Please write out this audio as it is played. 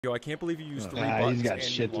Yo, I can't believe you used 3 He's buttons got and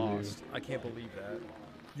shit you to do. lost. I can't believe that.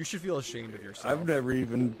 You should feel ashamed of yourself. I've never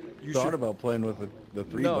even thought about playing with the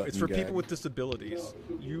 3 No, button it's for gag. people with disabilities.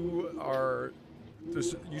 You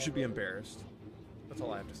should be embarrassed. That's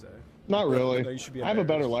all I have to say. Not really. No, you should be I have a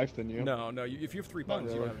better embarrassed. life than you. No, if you have 3 buttons,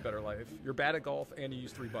 you really. don't have a better life. You're bad at golf and you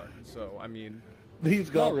use 3 buttons. So I mean,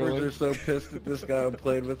 These golfers really. are so pissed at this guy I'm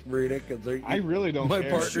playing with, Marina, because I really don't my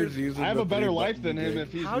care. partner's using I have the a better 3 life button than him gig.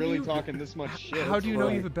 if he's How do really you- talking this much shit. how do you know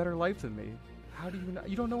right. you have a better life than me? How do you know?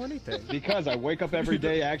 You don't know anything. Because I wake up every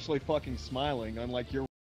day actually fucking smiling, unlike your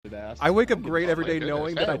ass. I wake up great every my day goodness.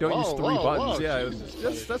 knowing that I don't use Whoa, 3 whoa, buttons. whoa, Yeah,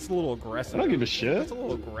 Jesus. that's a little aggressive. I don't give a shit. That's a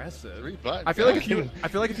little aggressive. 3 buttons. I feel like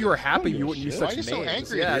if you were I happy, don't you give a wouldn't use shit. such Why are you so names.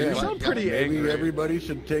 angry Yeah, today? you sound pretty Maybe angry. everybody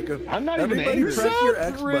should take a. I'm not even everybody angry. press You your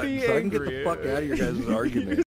sound X pretty button so I can get the angry. fuck out of your guys' argument.